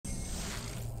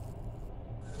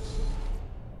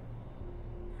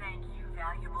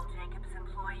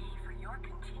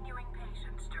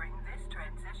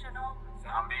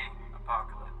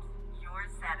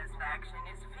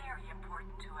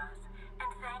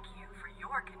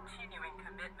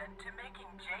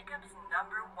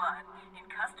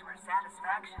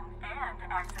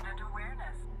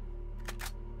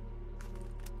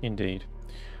Indeed.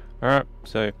 Alright,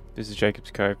 so this is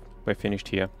Jacob's Cove. We're finished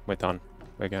here. We're done.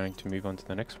 We're going to move on to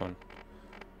the next one.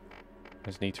 I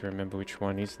just need to remember which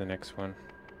one is the next one.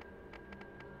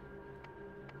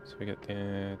 So we got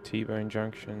the T-Bone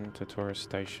Junction to Taurus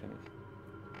Station.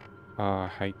 Oh, I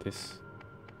hate this.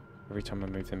 Every time I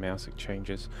move the mouse it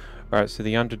changes. Alright, so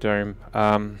the Underdome.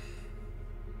 I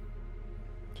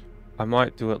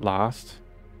might do it last.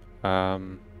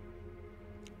 I'm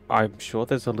sure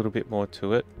there's a little bit more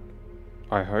to it.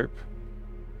 I hope.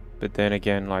 But then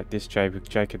again, like this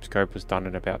Jacob's Cove was done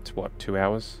in about, what, 2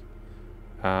 hours?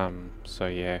 So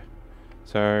yeah.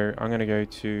 So I'm going to go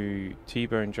to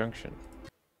T-Bone Junction.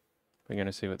 We're going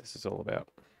to see what this is all about.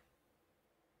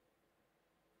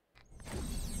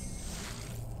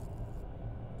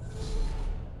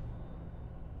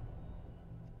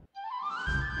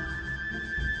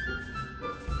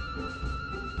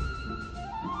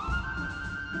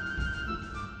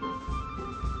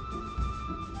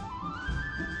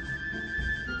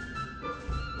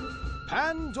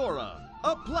 Pandora,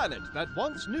 a planet that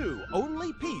once knew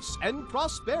only peace and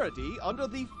prosperity under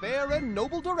the fair and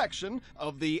noble direction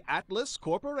of the Atlas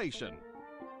Corporation.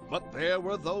 But there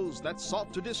were those that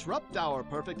sought to disrupt our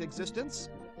perfect existence.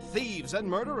 Thieves and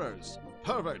murderers,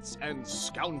 perverts and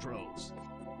scoundrels.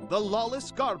 The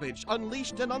lawless garbage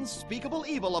unleashed an unspeakable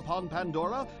evil upon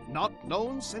Pandora, not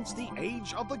known since the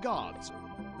age of the gods.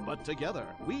 But together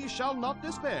we shall not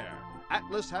despair.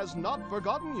 Atlas has not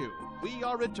forgotten you. We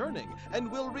are returning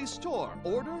and will restore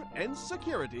order and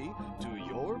security to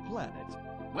your planet.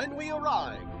 When we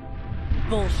arrive...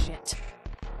 Bullshit.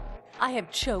 I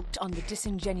have choked on the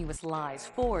disingenuous lies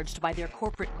forged by their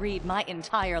corporate greed my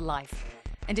entire life,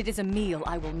 and it is a meal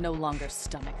I will no longer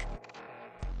stomach.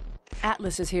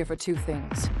 Atlas is here for two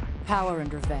things, power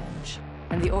and revenge,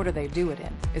 and the order they do it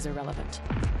in is irrelevant.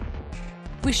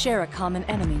 We share a common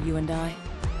enemy, you and I.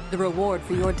 The reward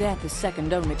for your death is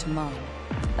second only to mine.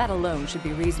 That alone should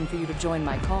be reason for you to join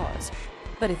my cause.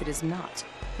 But if it is not,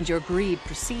 and your greed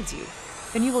precedes you,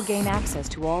 then you will gain access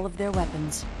to all of their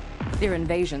weapons. Their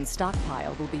invasion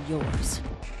stockpile will be yours.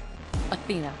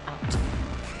 Athena out.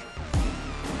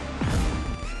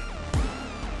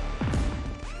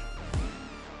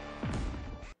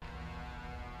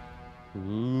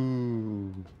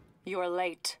 Ooh. You're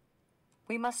late.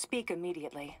 We must speak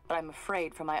immediately, but I'm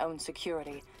afraid for my own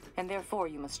security, and therefore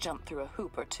you must jump through a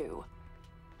hoop or two.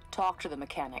 Talk to the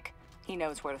mechanic. He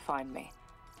knows where to find me.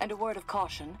 And a word of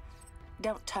caution,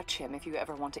 don't touch him if you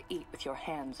ever want to eat with your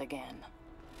hands again.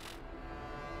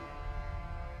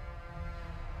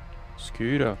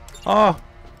 Scooter. Oh!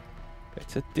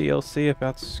 It's a DLC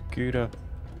about Scooter.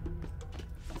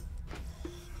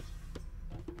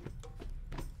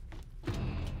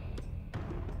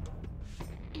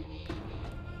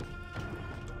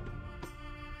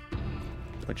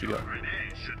 What you got?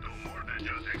 Grenades should do more than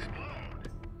just explode.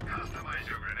 Customize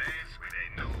your grenades with a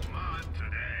new mod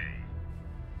today.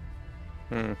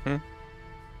 Mm-hmm.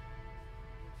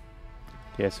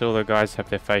 Yeah, so all the guys have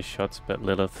their face shots, but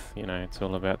Lilith, you know, it's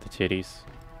all about the titties.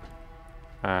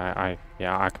 I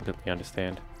completely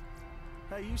understand.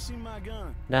 Hey, you seen my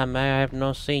gun? Nah, mate, I have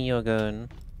not seen your gun.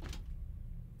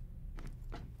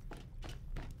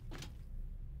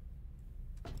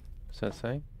 What's that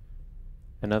say?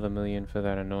 Another million for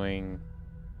that annoying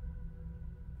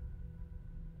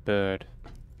bird.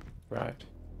 Right.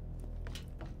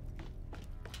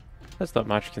 That's not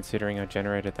much considering I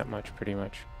generated that much pretty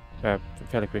much.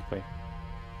 Fairly quickly.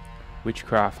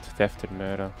 Witchcraft, theft and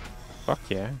murder. Fuck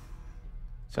yeah.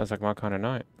 Sounds like my kind of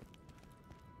night.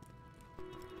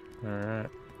 Alright.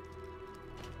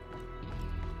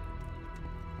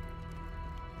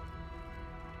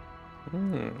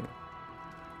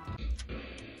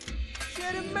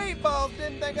 Shit and meatballs,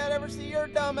 didn't think I'd ever see your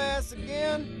dumb ass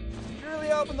again. Did you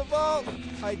really open the vault?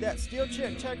 Hey, that steel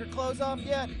chick check her clothes off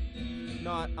yet?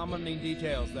 Not, I'm gonna need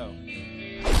details though.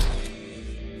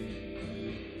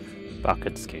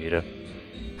 Bucket Scooter.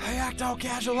 Hey, act all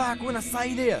casual like when I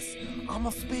say this. I'm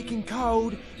a speaking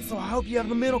code, so I hope you have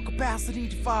the mental capacity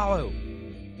to follow.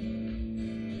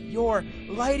 Your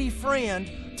lady friend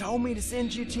told me to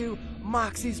send you to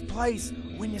Moxie's place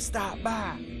when you stop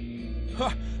by.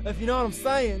 If you know what I'm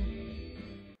saying.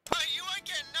 Hey, you ain't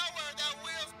getting nowhere without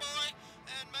wheels, boy.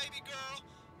 And maybe girl.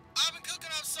 I've been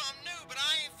cooking up something new, but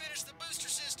I ain't finished the booster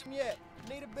system Yet,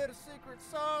 need a bit of secret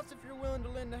sauce if you're willing to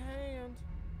lend a hand.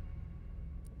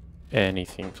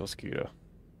 Anything for Scooter.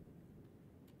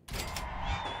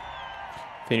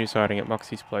 Continues hiding at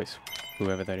Moxie's place,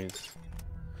 whoever that is.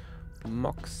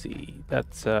 Moxie.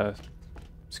 That's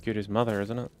Scooter's mother,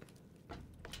 isn't it?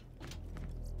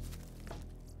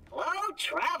 Hello,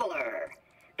 traveler.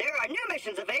 There are new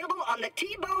missions available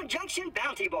Junction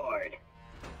Bounty Board.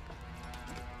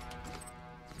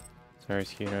 Sorry,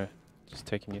 Skeeter. Just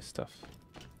taking your stuff.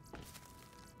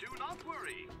 Do not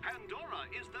worry. Pandora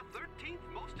is the 13th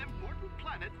most important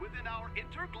planet within our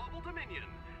interglobal dominion.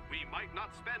 We might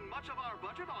not spend much of our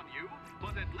budget on you,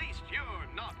 but at least you're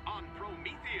not on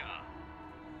Promethea.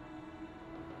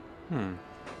 Comms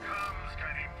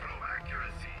can improve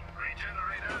accuracy,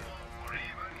 regenerate ammo, or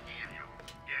even heal you.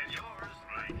 Get yours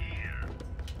right here.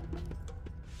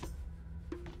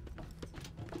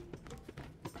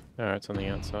 Alright, it's on the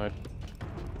outside.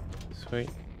 Sweet.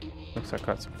 Looks like I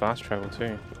got some fast travel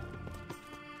too.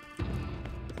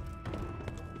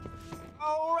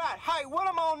 Alright, hey, what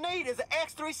I'm gonna need is an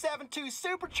X372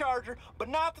 supercharger, but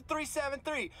not the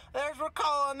 373. There's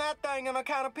recall on that thing on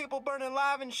account of people burning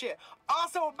live and shit.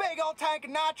 Also a big old tank of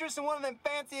nitrous and one of them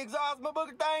fancy exhaust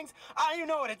booger things. I don't even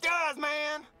know what it does,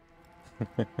 man.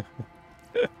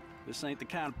 This ain't the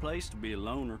kind of place to be a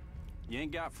loner. You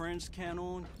ain't got friends to count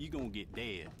on, you gonna get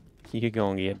dead. You're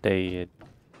gonna get dead.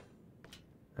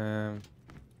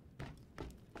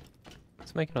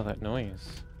 What's making all that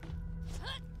noise?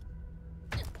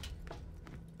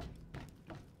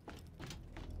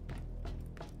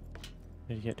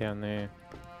 Need to get down there.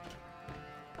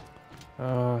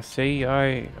 Oh, see,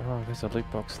 oh, there's a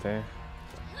loot box there.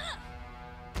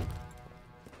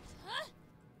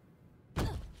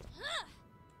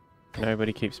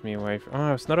 Nobody keeps me away from.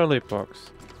 Oh, it's not a loot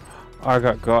box. I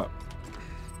got.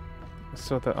 I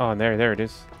saw that. Oh, there it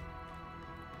is.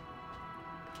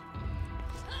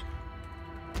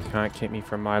 Can't keep me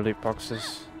from my loot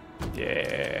boxes.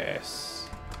 Yes.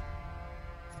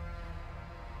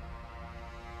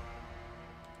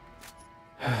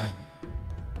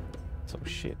 It's all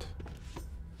shit.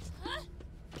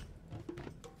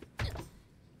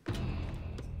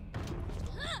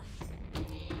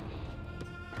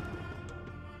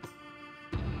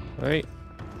 Wait.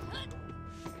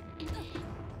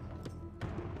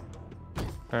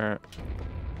 Alright.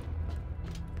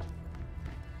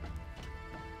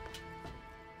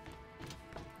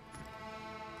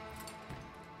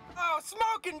 Oh,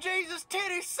 smoking Jesus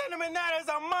titty cinnamon, that is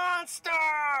a monster!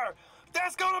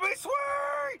 That's gonna be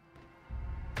sweet!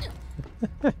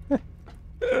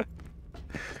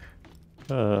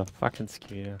 Oh, fucking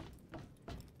Skeeter.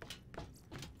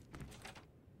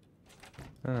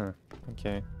 Oh,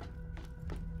 okay.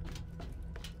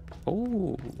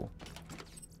 Ooh.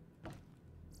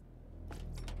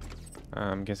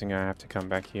 I'm guessing I have to come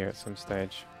back here at some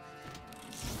stage.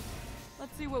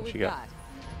 Let's see what What we've you got? got.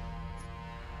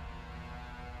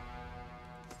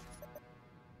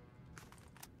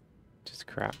 Just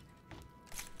crap.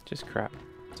 Just crap.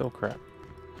 It's all crap.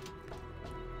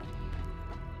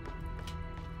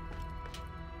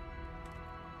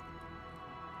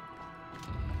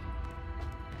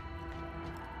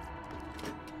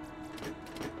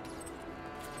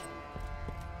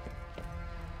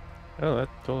 Oh, that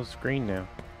door's green now.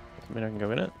 Does that mean I can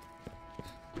go in it?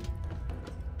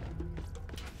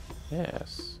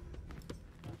 Yes.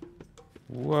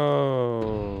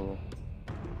 Whoa.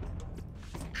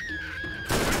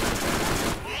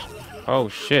 Oh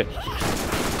shit.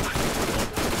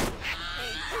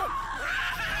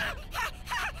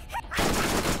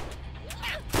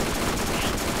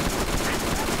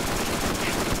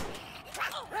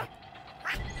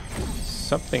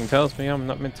 Something tells me I'm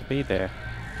not meant to be there.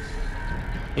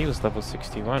 He was level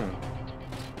 61.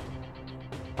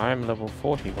 I'm level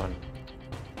 41.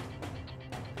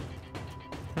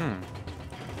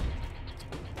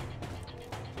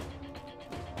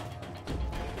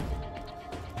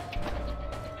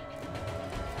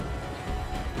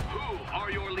 Who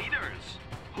are your leaders?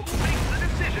 Who makes the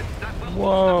decisions that will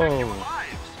Whoa. most affect your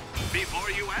lives? Before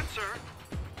you answer,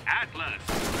 Atlas.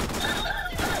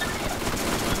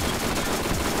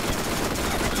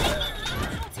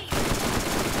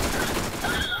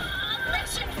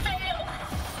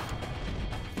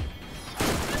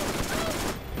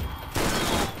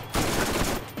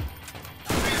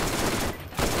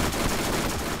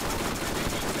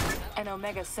 An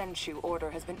Omega Senshu order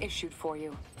has been issued for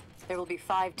you. There will be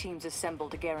 5 teams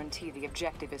assembled to guarantee the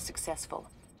objective is successful.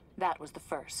 That was the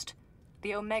first.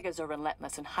 The Omegas are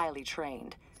relentless and highly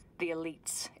trained. The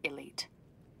elites, elite.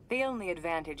 The only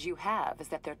advantage you have is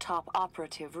that their top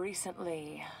operative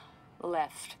recently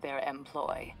left their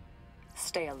employ.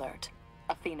 Stay alert.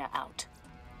 Athena out.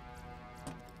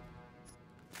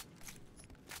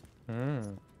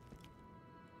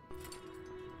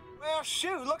 Well,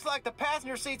 shoot, looks like the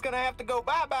passenger seat's gonna have to go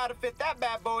bye-bye to fit that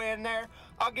bad boy in there.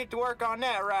 I'll get to work on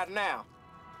that right now.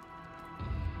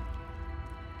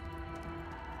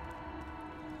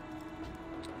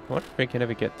 What if we can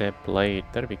ever get their blade?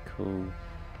 That'd be cool.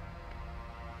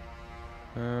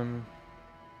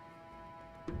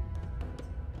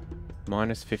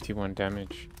 Minus 51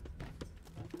 damage.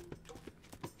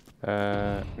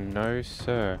 No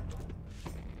sir.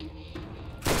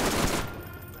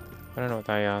 I don't know what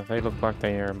they are. They look like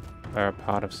they are a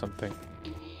part of something.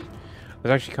 I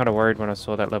was actually kind of worried when I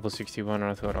saw that level 61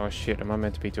 and I thought, oh shit, am I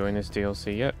meant to be doing this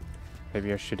DLC yet?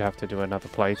 Maybe I should have to do another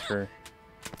playthrough.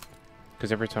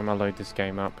 Because every time I load this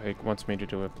game up, it wants me to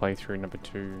do a playthrough number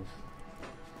 2.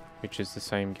 Which is the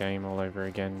same game all over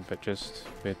again, but just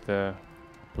with the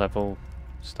level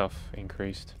stuff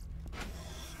increased.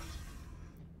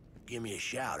 Give me a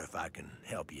shout if I can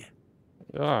help you.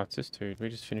 Oh, it's this dude. We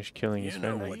just finished killing his You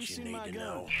know family. what you need to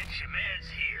know. Get your meds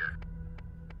here.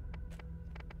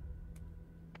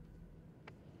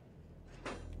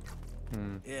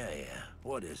 Yeah.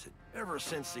 What is it? Ever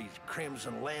since these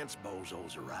Crimson Lance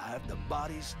bozos arrived, the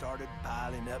bodies started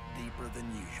piling up deeper than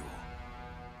usual.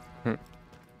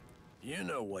 You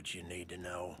know what you need to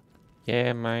know.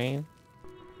 Yeah, man.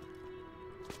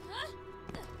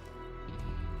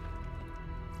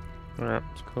 Alright,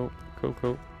 it's cool.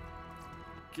 Cool.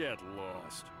 Get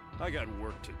lost. I got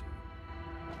work to do.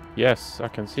 Yes, I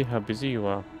can see how busy you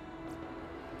are.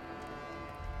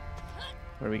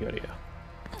 What do we got here?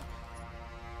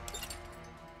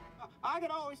 I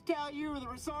could always tell you were the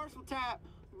resourceful type.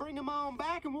 Bring them on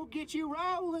back and we'll get you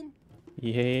rolling.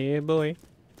 Yeah, boy.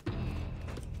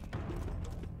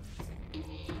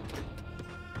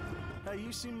 Hey,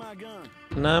 you seen my gun?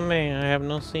 Nah, man, I have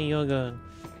not seen your gun.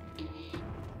 Can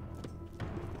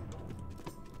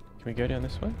we go down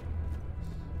this way?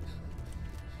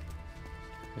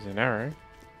 There's an arrow.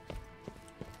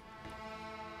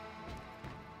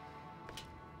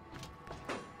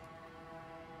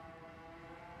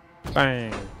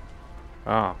 Bang!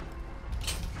 Ah.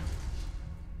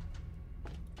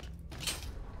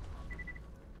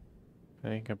 I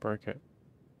think I broke it.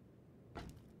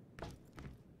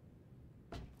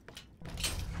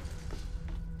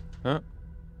 Huh?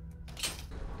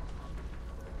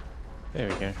 There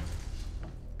we go.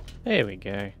 There we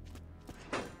go.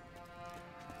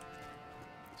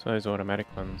 It's those automatic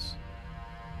ones.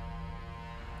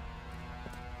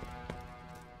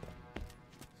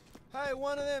 Hey,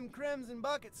 one of them Crimson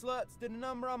Bucket sluts did a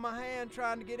number on my hand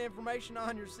trying to get information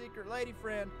on your secret lady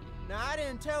friend. Now, I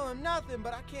didn't tell him nothing,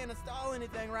 but I can't install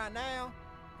anything right now.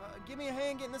 Give me a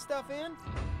hand getting the stuff in.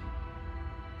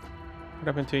 What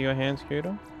happened to your hand,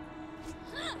 Scooter?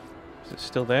 Is it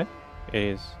still there? It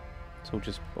is. It's all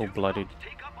just all bloodied.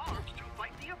 Take up arms to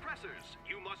fight the oppressors.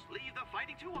 You must leave the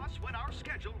fighting to us when our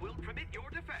schedule will permit your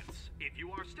defense. If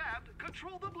you are stabbed,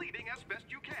 control the bleeding as best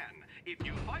you can. If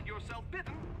you find yourself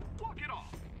bitten, walk it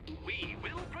off. We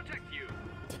will protect you.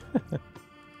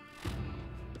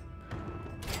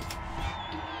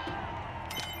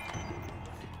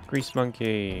 Grease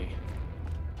monkey.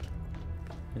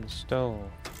 Install.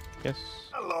 Yes.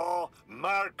 Hello,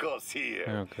 Marcos here.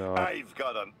 Oh, God. I've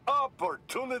got an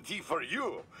opportunity for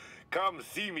you. Come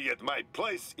see me at my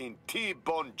place in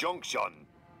T-Bone Junction.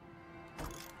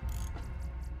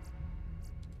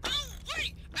 Oh,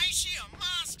 wait! Ain't she a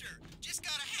monster? Just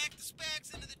gotta hack the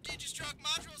specs into the Digistruct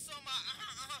module so my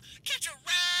catch a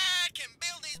ride can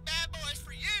build these bad boys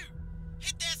for you.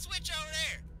 Hit that switch over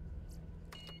there.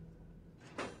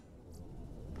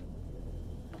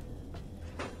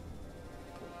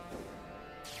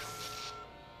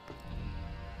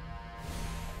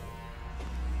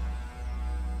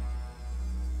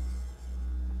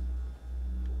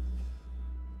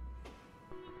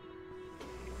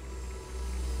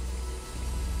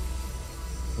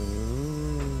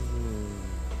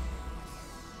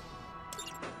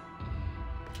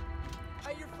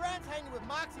 Hey, your friend's hanging with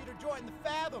Moxie to join the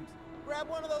Fathoms. Grab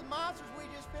one of those monsters we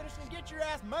just finished and get your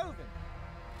ass moving.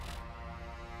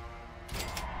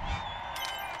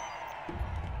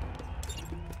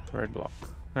 Roadblock.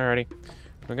 Alrighty.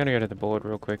 We're gonna go to the board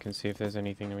real quick and see if there's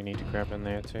anything that we need to grab in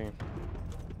there too.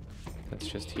 That's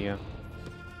just here.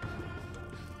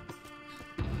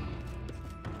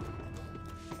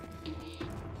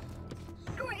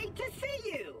 Great to see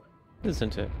you!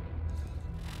 Isn't it?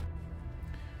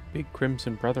 Big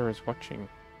Crimson Brother is watching.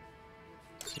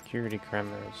 Security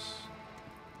cameras.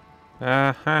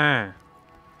 Aha!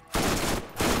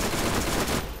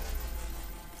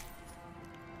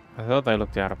 I thought they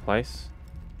looked out of place.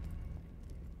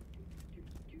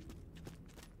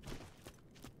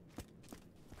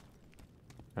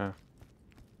 Oh.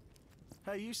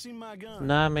 Hey, you seen my gun?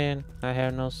 Nah, man. I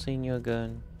have not seen your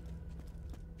gun.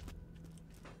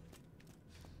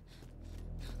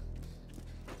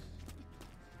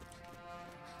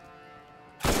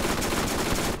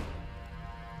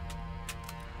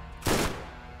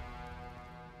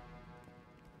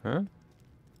 Huh?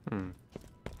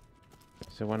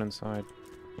 Is there one inside?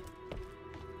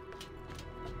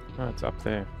 Oh, it's up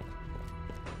there.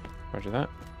 Roger that.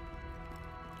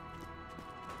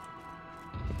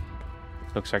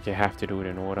 Looks like you have to do it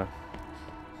in order.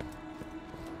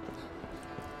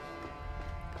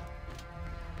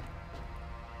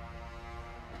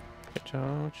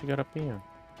 What you got up here?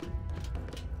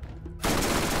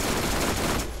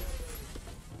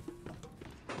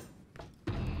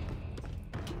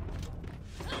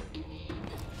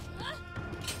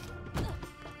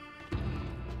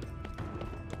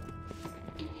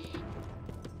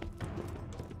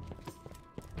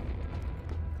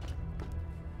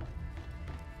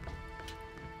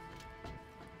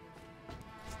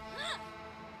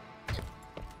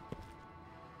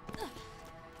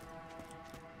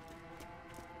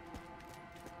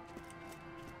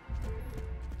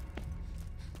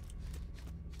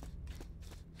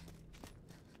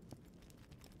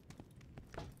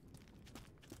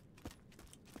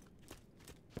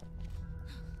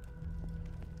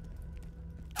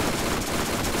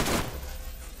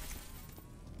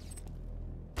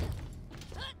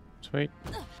 Sweet.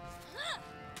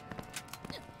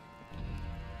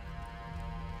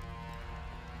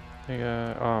 There you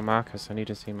go. Oh, Marcus. I need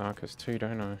to see Marcus too,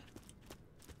 don't I?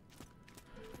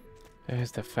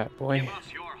 There's the fat boy. Give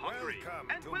us your hungry,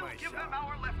 and we'll give them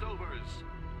our leftovers.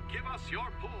 Give us your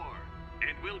poor,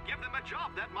 and we'll give them a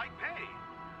job that might pay.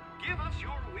 Give us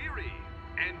your weary,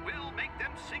 and we'll make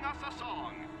them sing us a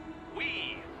song.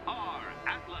 We are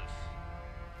Atlas.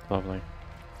 Lovely.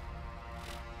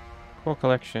 Core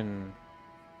collection.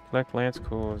 Collect lance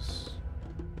cores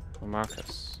for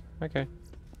Marcus. Okay.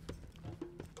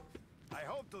 I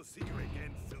hope to see you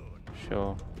again soon.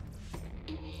 Sure.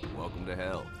 Welcome to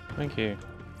hell. Thank you.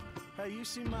 Hey, you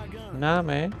see my gun? Nah,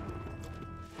 man. Who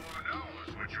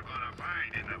knows what you're gonna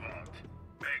find in the vault?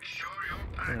 Make sure you're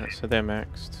packing. Alright, so they're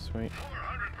maxed. Sweet. 400%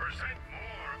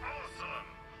 more. Awesome.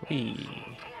 Whee.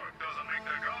 Torque doesn't make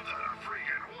the guns out of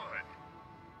freaking wood.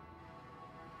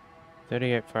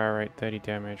 38 fire rate, 30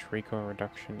 damage, recoil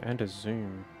reduction, and a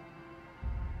zoom.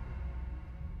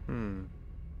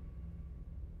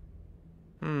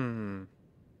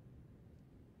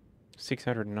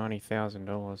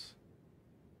 $690,000.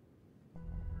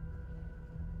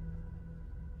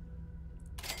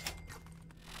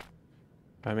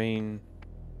 I mean,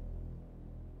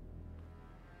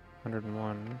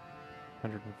 101,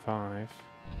 105.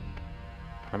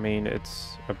 I mean,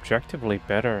 it's objectively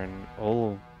better in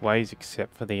all ways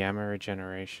except for the ammo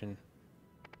regeneration.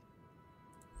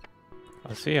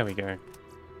 I'll see how we go.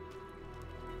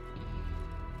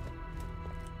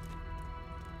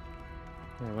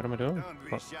 Hey, what am I doing? Don't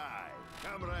be shy.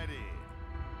 Come right in.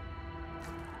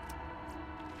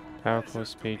 Power course,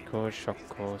 speed course, shock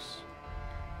course.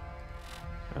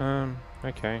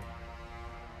 Okay.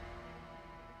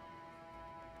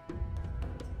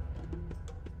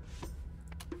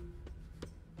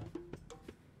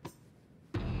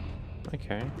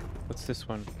 Okay, what's this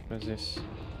one? Where's this?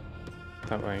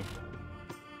 That way.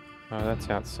 Oh, that's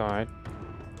outside.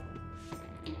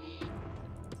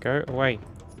 Go away.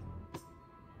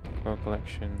 Core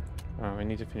collection. Oh, we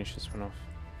need to finish this one off.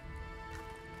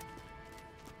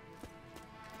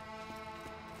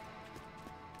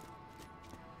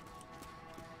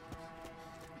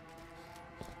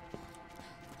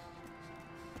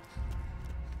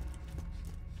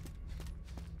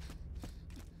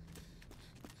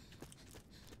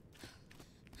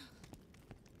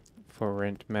 For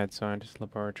rent, Mad Scientist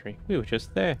Laboratory. We were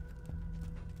just there.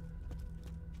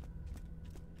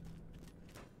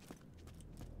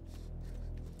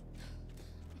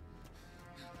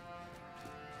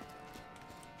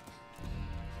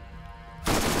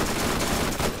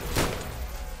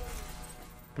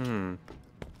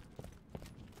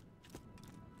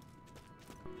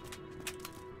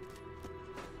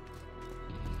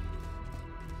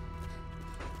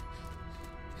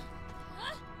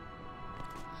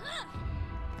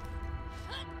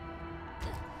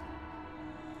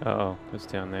 Uh-oh, what's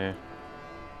down there?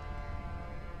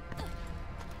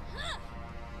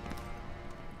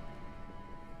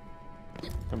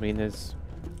 I mean,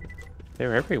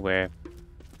 they're everywhere. I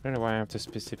don't know why I have to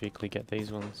specifically get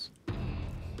these ones.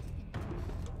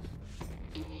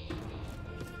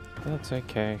 That's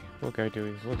okay. We'll go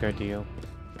deal.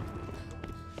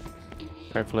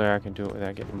 Hopefully I can do it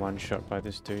without getting one shot by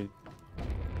this dude.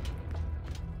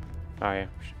 Oh yeah.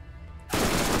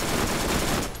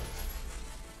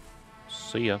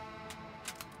 See ya.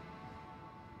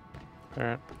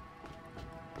 Alright.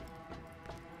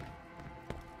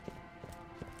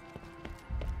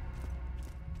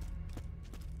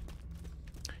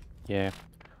 Yeah.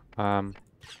 Ammo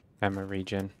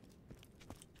regen.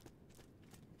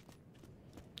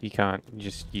 You can't,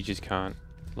 you just can't.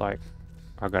 Like,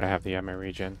 I gotta have the ammo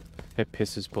regen. It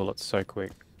pisses bullets so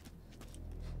quick.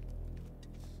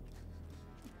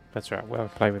 That's right, we'll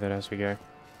play with it as we go.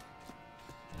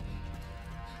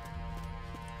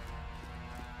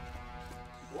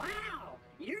 Wow,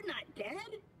 you're not dead?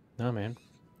 No, man.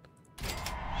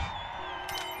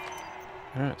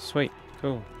 Alright, sweet,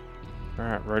 cool.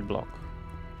 Alright, roadblock.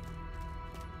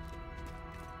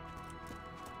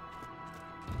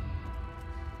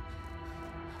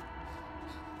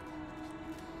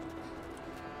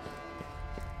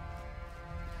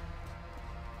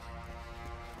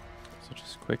 So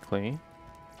just quickly.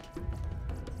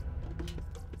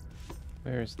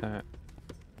 Where is that?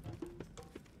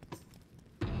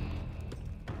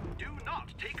 Do not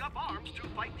take up arms to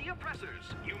fight the oppressors.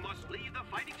 You must leave the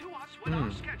fighting to us when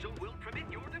our schedule will permit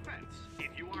your defense.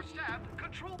 If you are stabbed,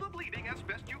 control the bleeding as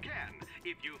best you can.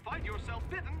 If you find yourself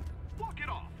bitten, walk it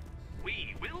off.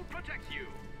 We will protect you.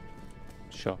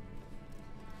 Sure.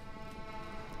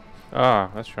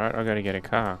 Ah, that's right, I gotta get a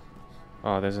car.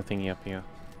 Oh, there's a thingy up here.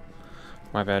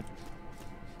 My bad.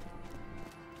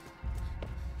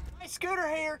 Hey, Scooter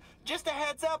here. Just a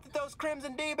heads up that those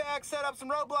Crimson D-bags set up some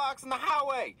roadblocks on the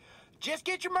highway. Just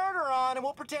get your murder on and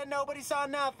we'll pretend nobody saw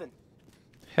nothing.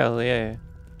 Hell yeah.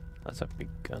 That's a big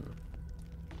gun.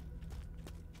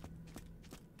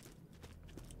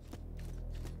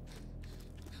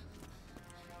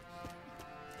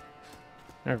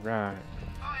 Alright.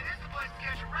 Oh, this is the place to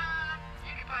catch a ride.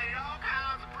 You can paint all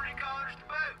kinds of pretty colors to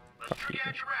boot. Let's trick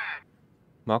out your ride.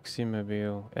 Moxie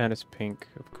Mobile. And it's pink,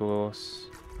 of course.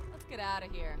 Let's get out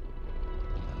of here.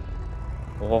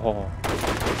 Oh.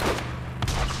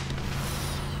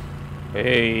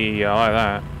 Hey, I like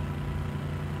that.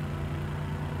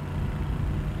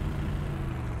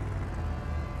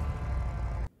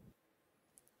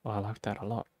 Oh, I like that a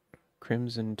lot.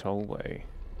 Crimson Tollway.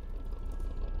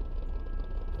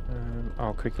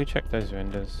 I'll quickly check those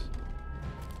vendors.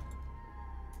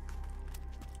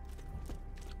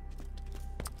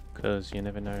 Because you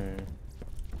never know. Who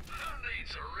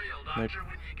needs a real doctor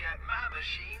when you got my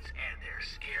machines and they're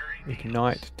scary needles?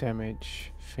 Ignite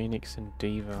damage, Phoenix and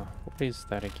Diva. What is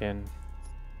that again?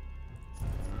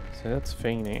 So that's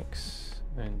Phoenix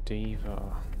and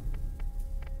Diva.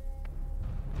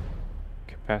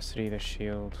 Capacity the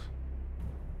shield.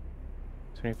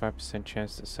 25%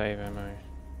 chance to save ammo.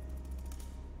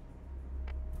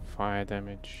 Fire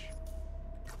damage.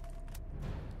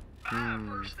 Buy a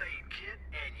first aid kit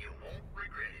and you won't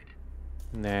regret it.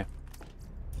 Nah.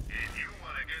 If you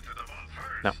want to get to the vault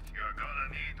first, No. you're gonna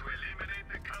need to eliminate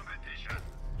the competition.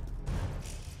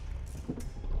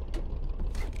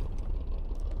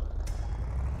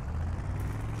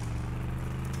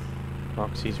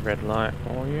 Moxie's red light.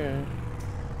 Oh yeah.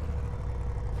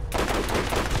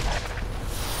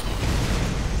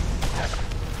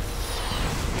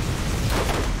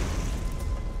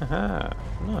 Aha,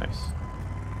 nice.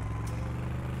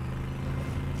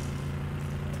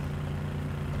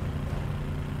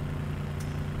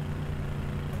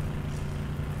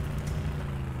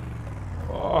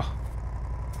 Oh.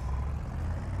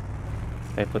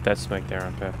 They put that smoke there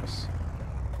on purpose.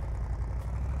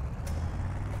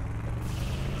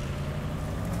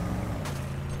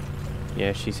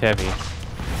 Yeah, she's heavy.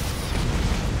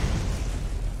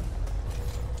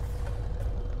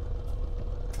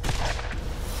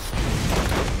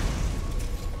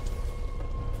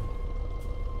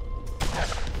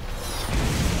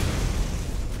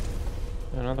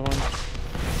 Another one.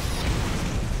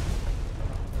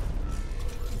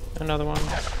 Another one.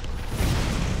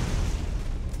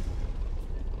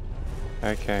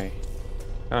 Okay.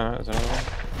 Oh, there's another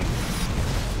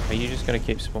one. Are you just gonna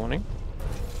keep spawning?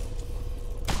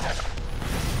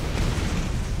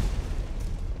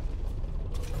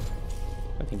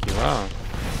 I think you are.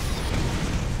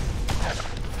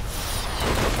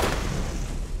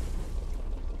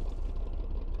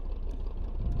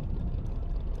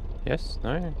 Yes?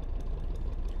 No?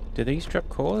 Do these drop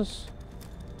cores?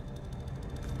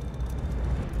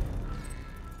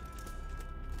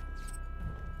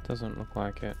 Doesn't look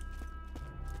like it.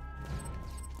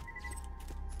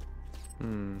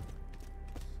 Hmm.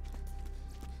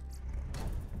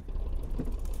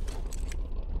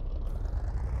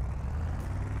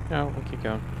 No, we'll keep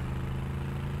going.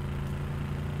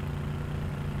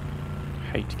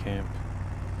 Hate camp.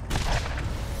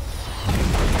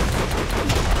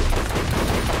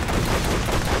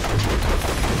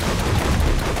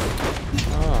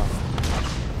 Oh.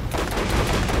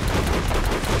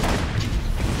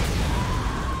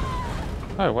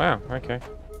 Oh wow, okay.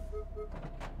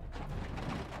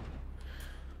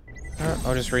 Alright,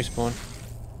 I'll just respawn.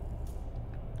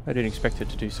 I didn't expect it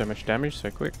to do so much damage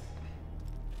so quick.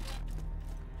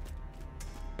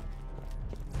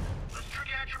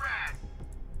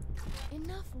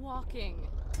 Enough walking.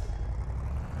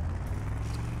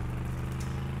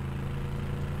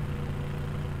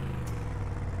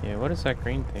 Yeah, what is that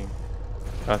green thing?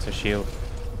 Oh, it's a shield.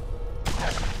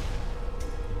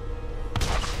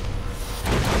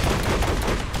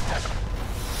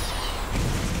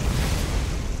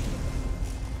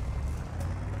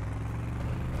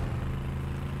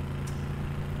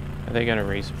 Are they gonna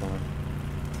respawn?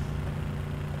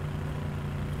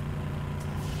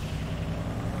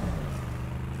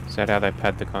 Is that how they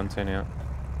pad the content out?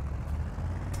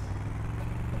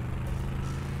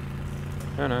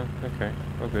 Oh no, okay,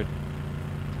 all good.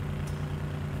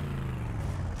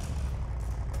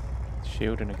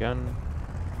 Shield and a gun.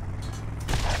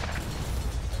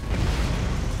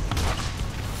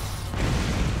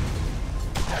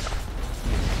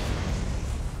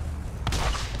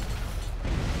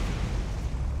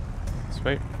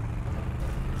 Sweet.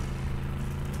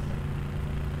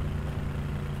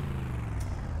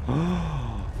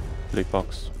 Loot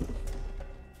box.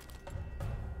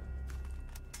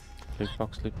 Loot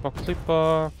box, loot box, loot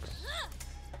box.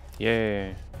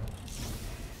 Yeah.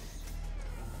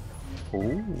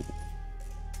 Ooh.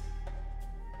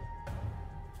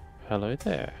 Hello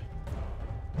there.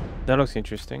 That looks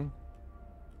interesting.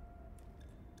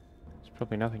 It's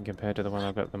probably nothing compared to the one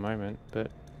I've got at the moment, but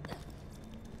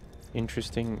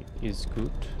interesting is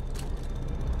good.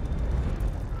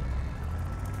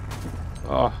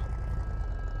 Oh.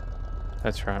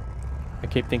 That's right. I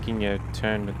keep thinking you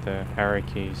turn with the arrow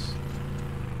keys.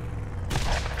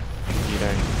 You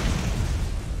don't.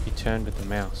 You turn with the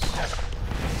mouse.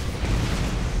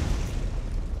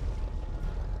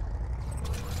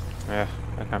 Yeah,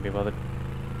 I can't be bothered.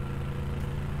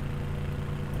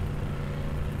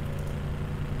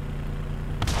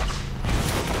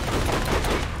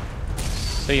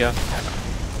 See ya.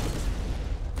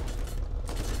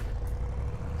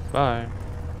 Bye.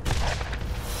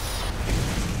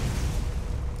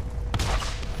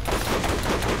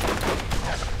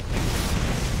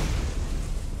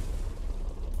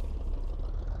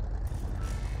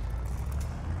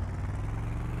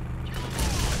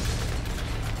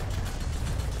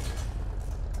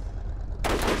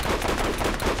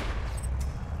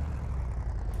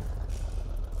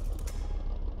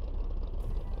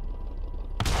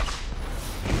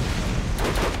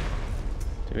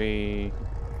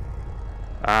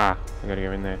 Ah, I gotta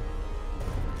go in there.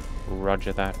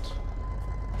 Roger that.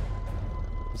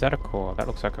 Is that a core? That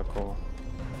looks like a core.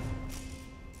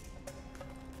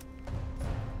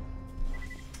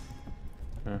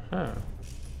 Uh-huh.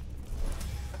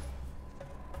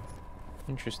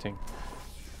 Interesting.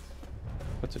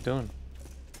 What's it doing?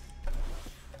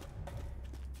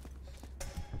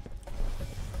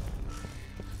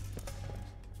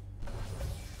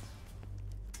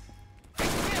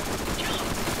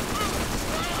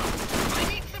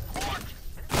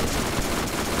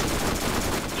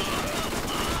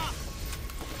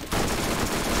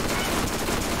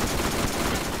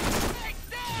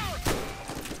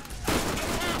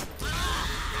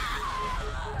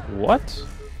 What?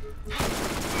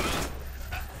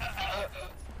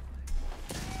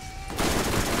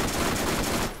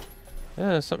 Yeah,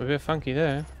 there's something a bit funky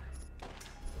there.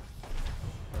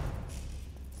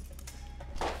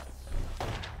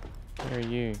 Where are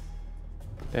you?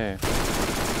 There.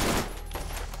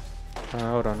 Oh,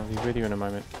 hold on, I'll be with you in a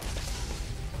moment.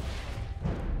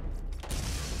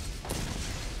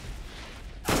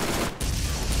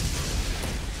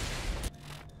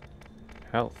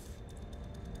 Health.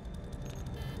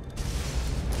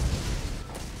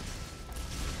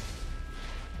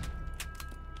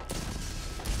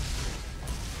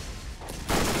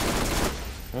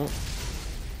 Oh,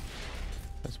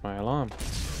 that's my alarm.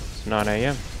 It's 9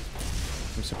 AM.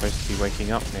 I'm supposed to be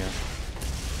waking up now.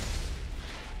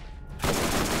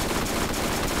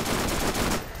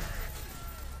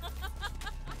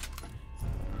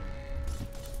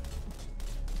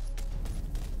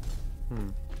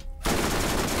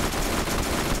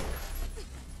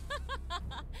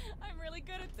 I'm really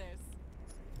good at this.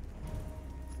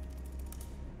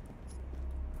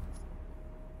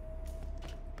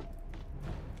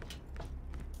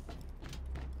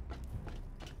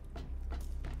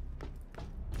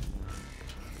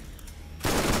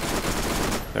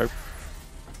 Nope.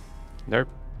 Nope.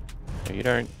 No, you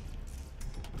don't.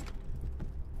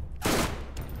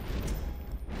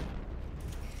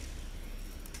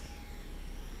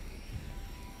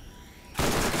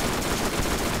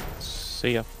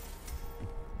 See ya.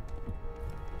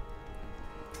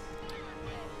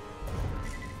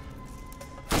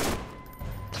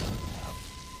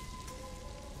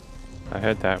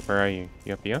 heard that. Where are you?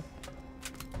 You up here?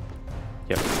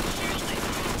 Yep.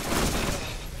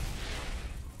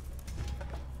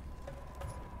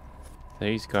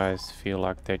 These guys feel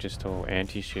like they're just all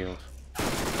anti-shield.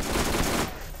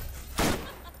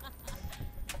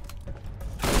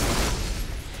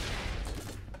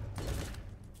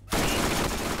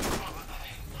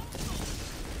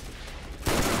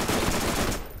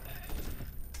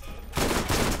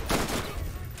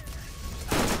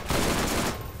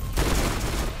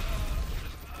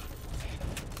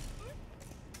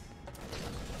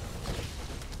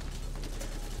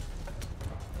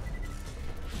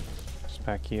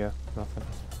 Back here, nothing.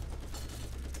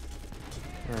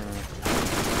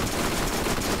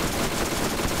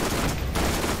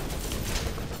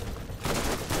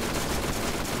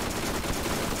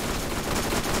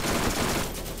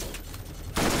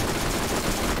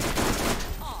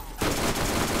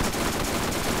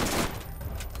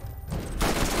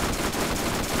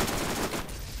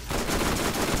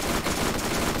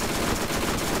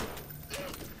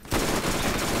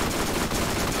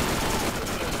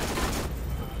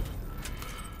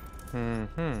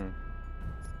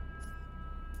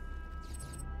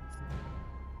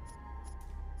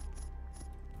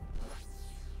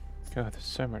 God, there's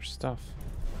so much stuff.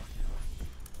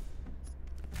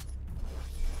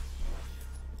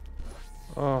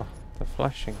 Oh, the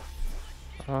flashing.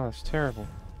 Oh, that's terrible.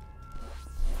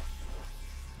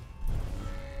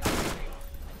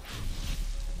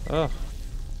 Oh.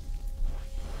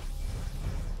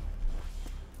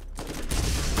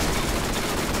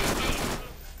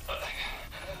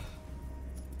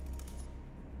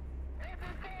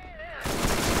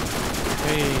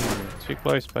 Hey, too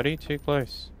close, buddy, too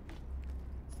close.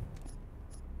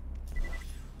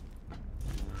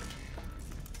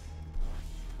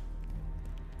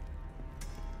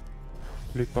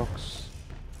 Loot box.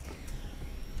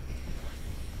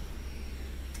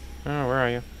 Oh, where are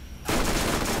you?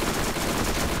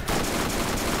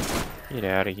 Get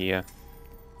out of here.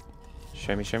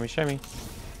 Show me, show me, show me.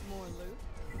 More loot?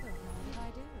 Well, how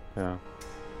did I do? Oh.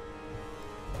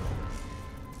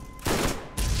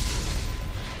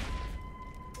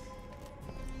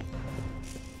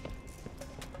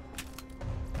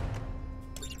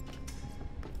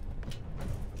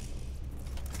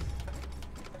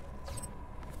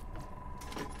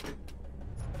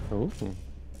 Ooh.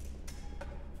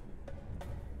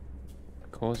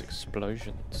 Cause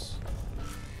explosions.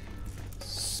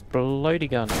 Explodey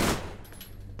gun.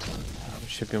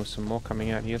 Should be some more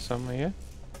coming out here somewhere, yeah?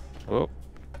 Oh.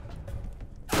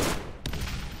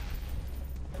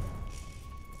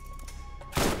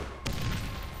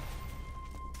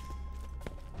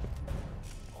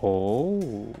 Oh.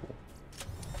 Look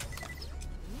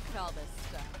at all this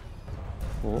stuff.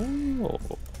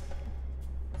 Oh.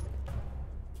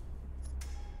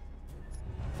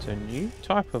 It's a new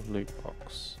type of loot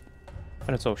box.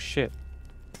 And it's all shit.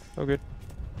 Oh good.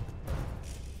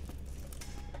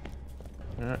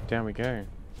 Alright, down we go.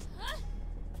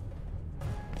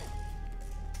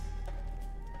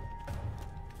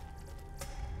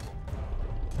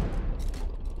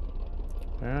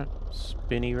 Alright,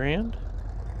 spinny round.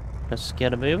 Let's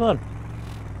get a move on.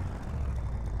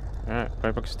 Alright,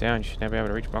 roadblock's down. You should now be able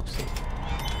to reach Moxie.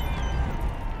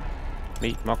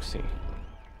 Meet Moxie.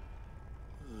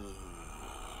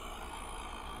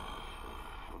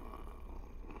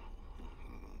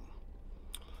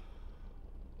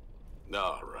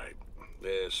 All right,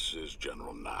 this is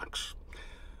General Knoxx.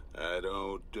 I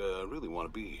don't really want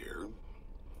to be here.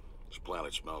 This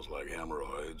planet smells like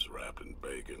hemorrhoids wrapped in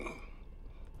bacon.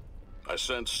 I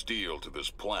sent Steel to this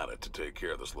planet to take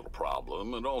care of this little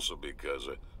problem, and also because,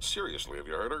 seriously, have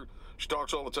you heard her? She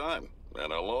talks all the time.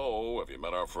 And hello, have you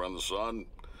met our friend the Sun?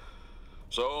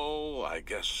 So, I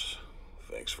guess,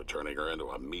 thanks for turning her into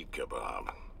a meat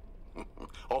kebab.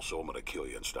 Also, I'm gonna kill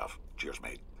you and stuff. Cheers,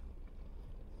 mate.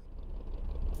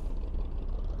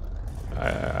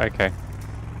 Okay.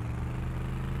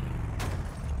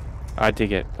 I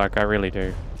dig it, like I really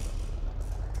do.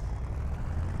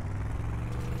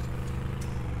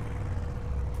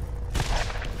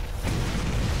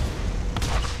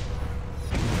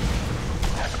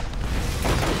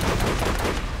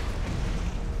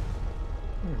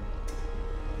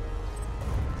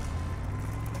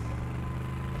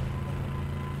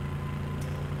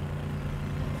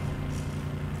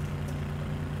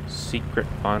 Secret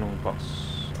final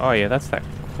boss. Oh yeah, that's that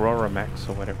Max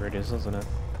or whatever it is, isn't it?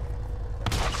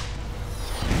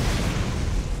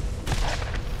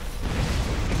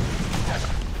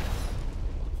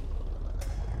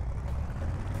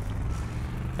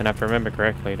 And if I remember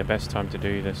correctly, the best time to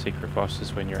do the secret boss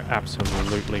is when you're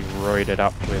absolutely roided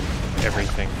up with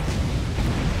everything.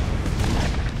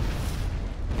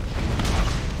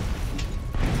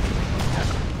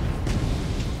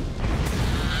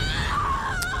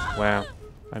 Wow,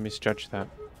 I misjudged that.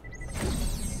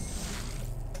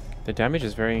 The damage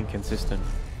is very inconsistent.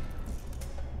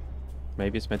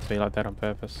 Maybe it's meant to be like that on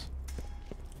purpose.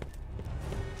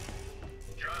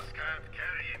 Just can't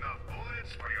carry enough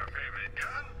bullets for your favorite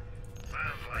gun?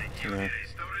 Sounds like you need a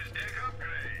storage deck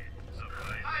upgrade.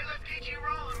 Hey, let's get you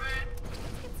rolling, man.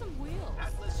 Get some wheels.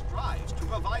 Atlas strives to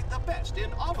provide the best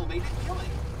in automated killing.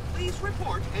 Please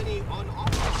report any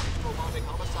unauthorized robotic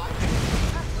homicide.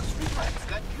 Atlas regrets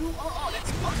that you are on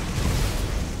its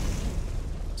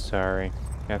list. Sorry,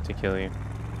 I have to kill you.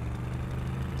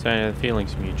 So the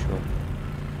feeling's mutual.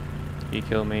 You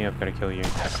kill me, I've got to kill you.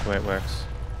 That's the way it works.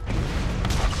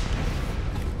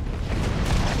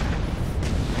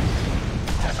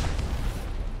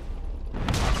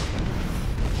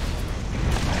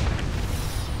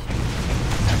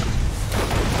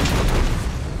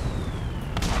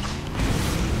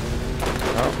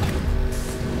 Oh.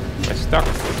 We're stuck.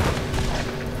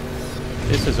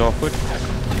 This is awkward.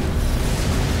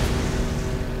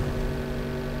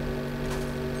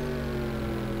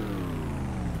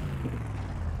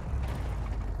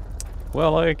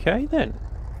 Well, okay then.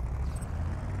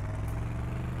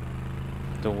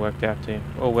 It all worked out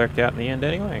in the end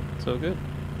anyway. It's all good.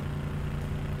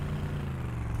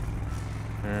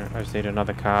 Alright, I just need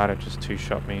another card. It just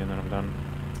two-shot me and then I'm done.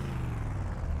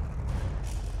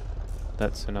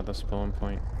 That's another spawn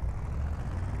point.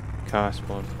 Car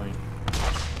spawn point.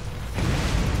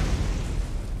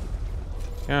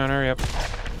 Come on, hurry up.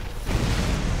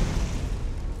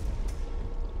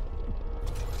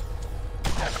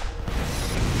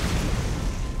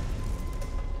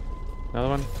 Another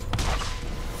one.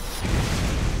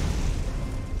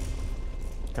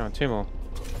 Come on, two more.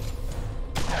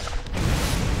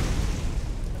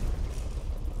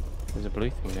 There's a blue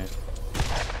thing there.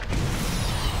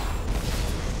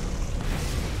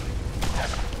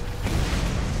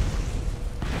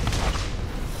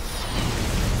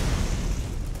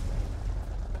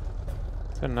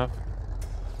 Is that enough?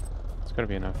 It's gotta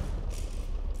be enough.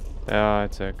 Oh,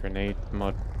 it's a grenade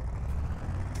mod.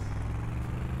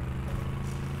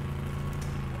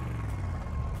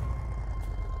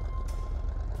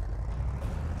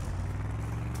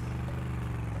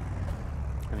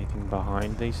 Anything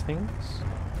behind these things?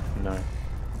 No.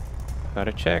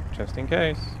 Gotta check, just in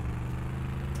case.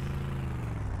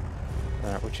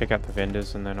 Alright, we'll check out the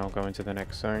vendors and then I'll go into the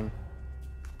next zone.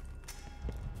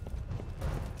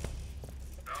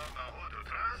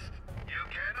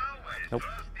 Nope.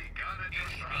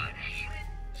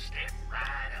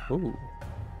 Ooh.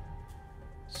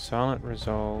 Silent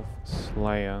Resolve,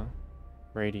 Slayer,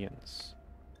 Radiance,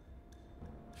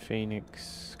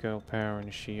 Phoenix, Girl Power,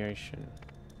 Initiation.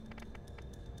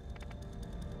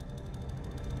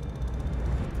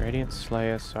 Radiant,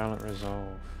 Slayer, Silent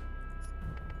Resolve.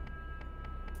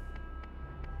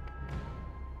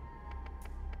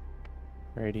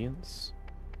 Radiance,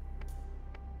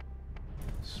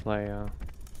 Slayer,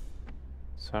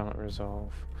 Silent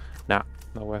Resolve. Nah,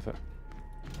 not worth it.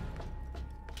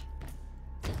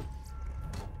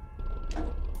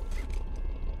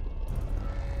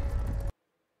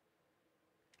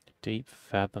 Deep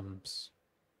Fathoms.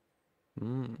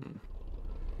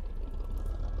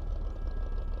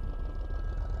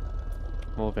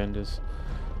 More vendors.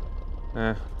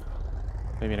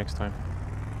 Maybe next time.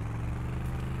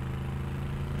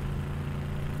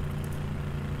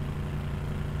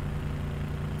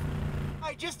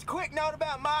 Hey, just a quick note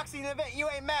about Moxie in the event you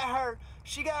ain't met her.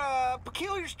 She got a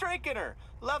peculiar streak in her.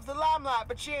 Loves the limelight,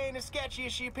 but she ain't as sketchy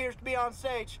as she appears to be on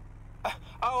stage. Oh,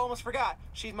 almost forgot.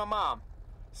 She's my mom.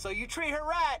 So you treat her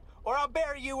right, or I'll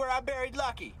bury you where I buried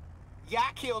Lucky. Yeah,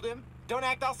 I killed him. Don't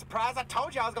act all surprised. I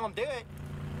told you I was gonna do it.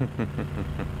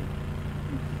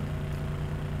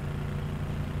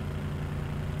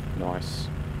 Nice.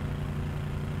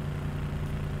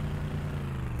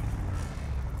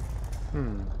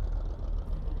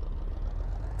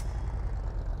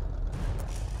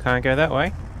 Can't go that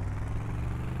way.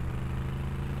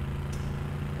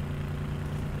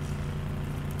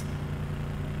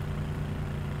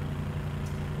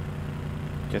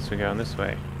 Guess we're going this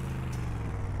way.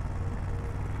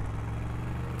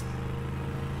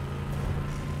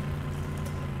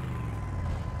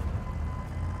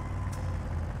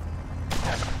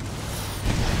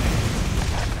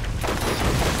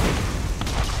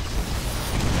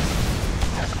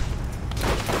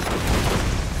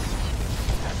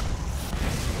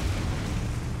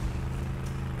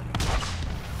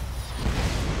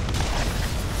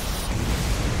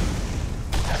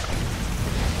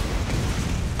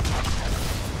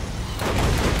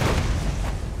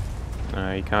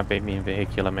 you can't beat me in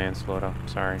vehicular manslaughter.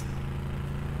 Sorry.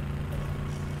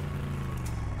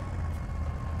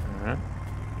 Alright.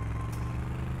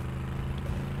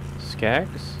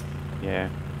 Skags? Yeah.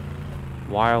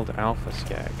 Wild alpha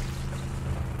skag.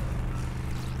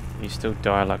 You still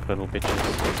die like little bitches.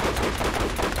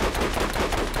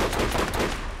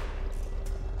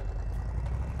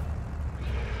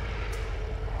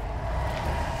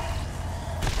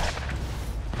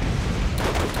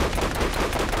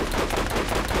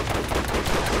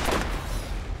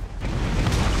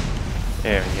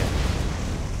 There we go.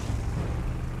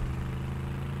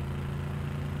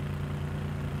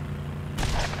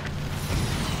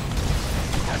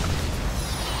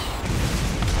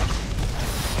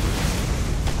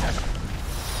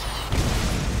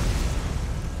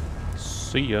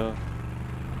 See ya.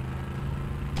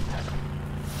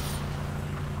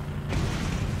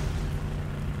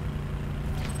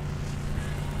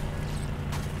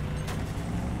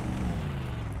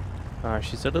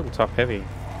 She's a little top heavy.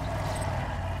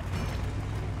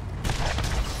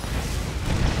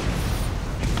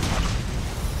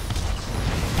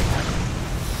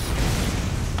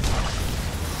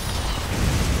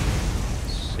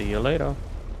 See you later.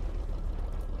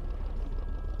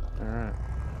 Alright.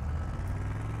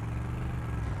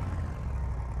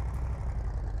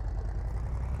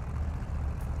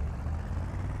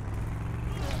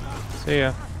 See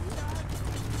ya.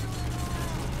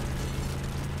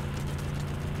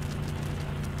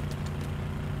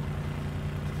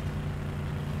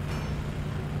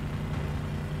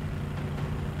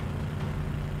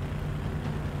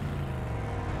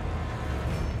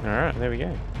 Alright, there we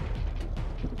go.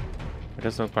 It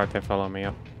doesn't look like they're following me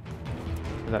up.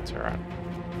 But that's alright.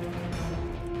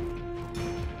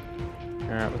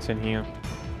 Alright, what's in here?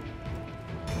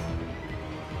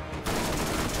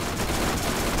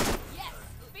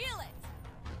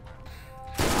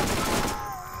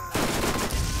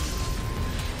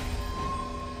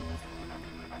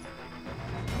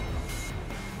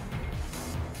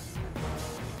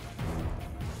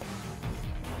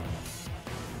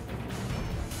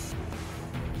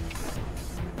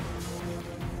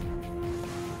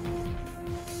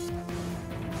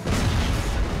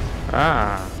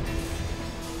 Ah,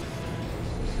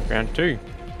 round 2.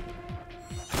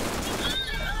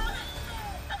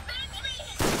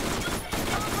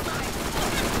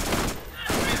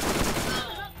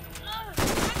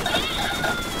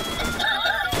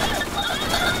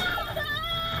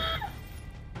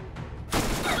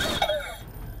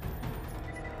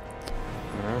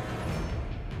 No.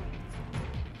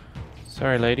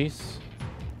 Sorry, ladies.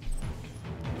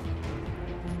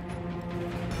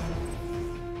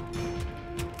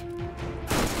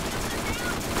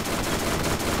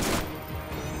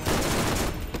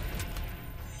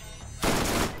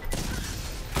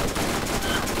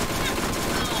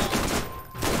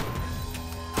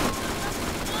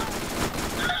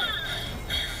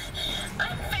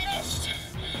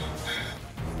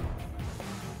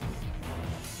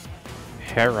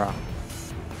 Hera.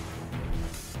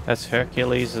 That's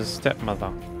Hercules'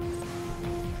 stepmother.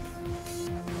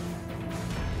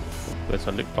 There's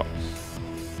a loot box.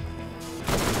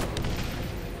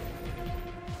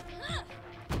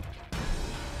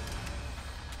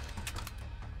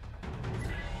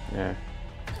 Yeah.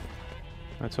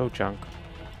 That's all junk.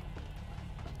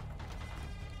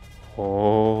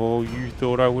 Oh, you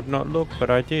thought I would not look, but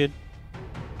I did.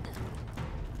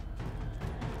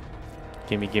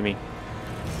 Gimme, gimme.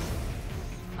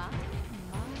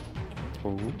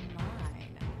 Ooh.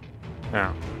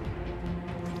 Now.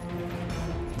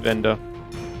 Vendor.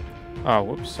 Oh,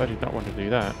 whoops, I did not want to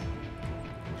do that.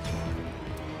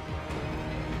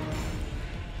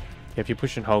 If you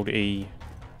push and hold E,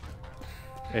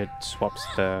 it swaps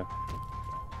the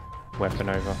weapon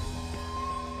over.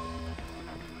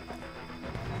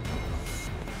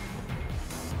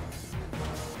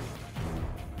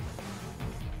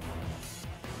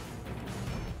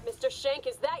 Mr. Shank,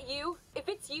 is that you? If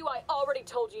it's you, I already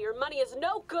told you your money is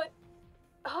no good.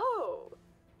 Oh,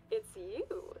 it's you.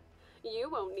 You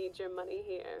won't need your money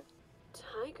here.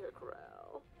 Tiger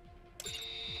growl.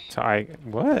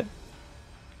 What?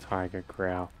 Tiger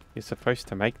growl. You're supposed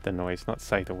to make the noise, not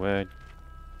say the word.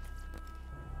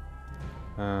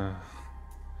 Oh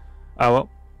well,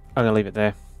 I'm gonna leave it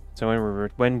there. So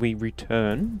when we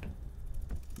return,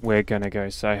 we're gonna go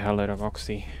say hello to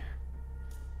Moxie.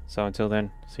 So until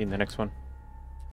then, see you in the next one.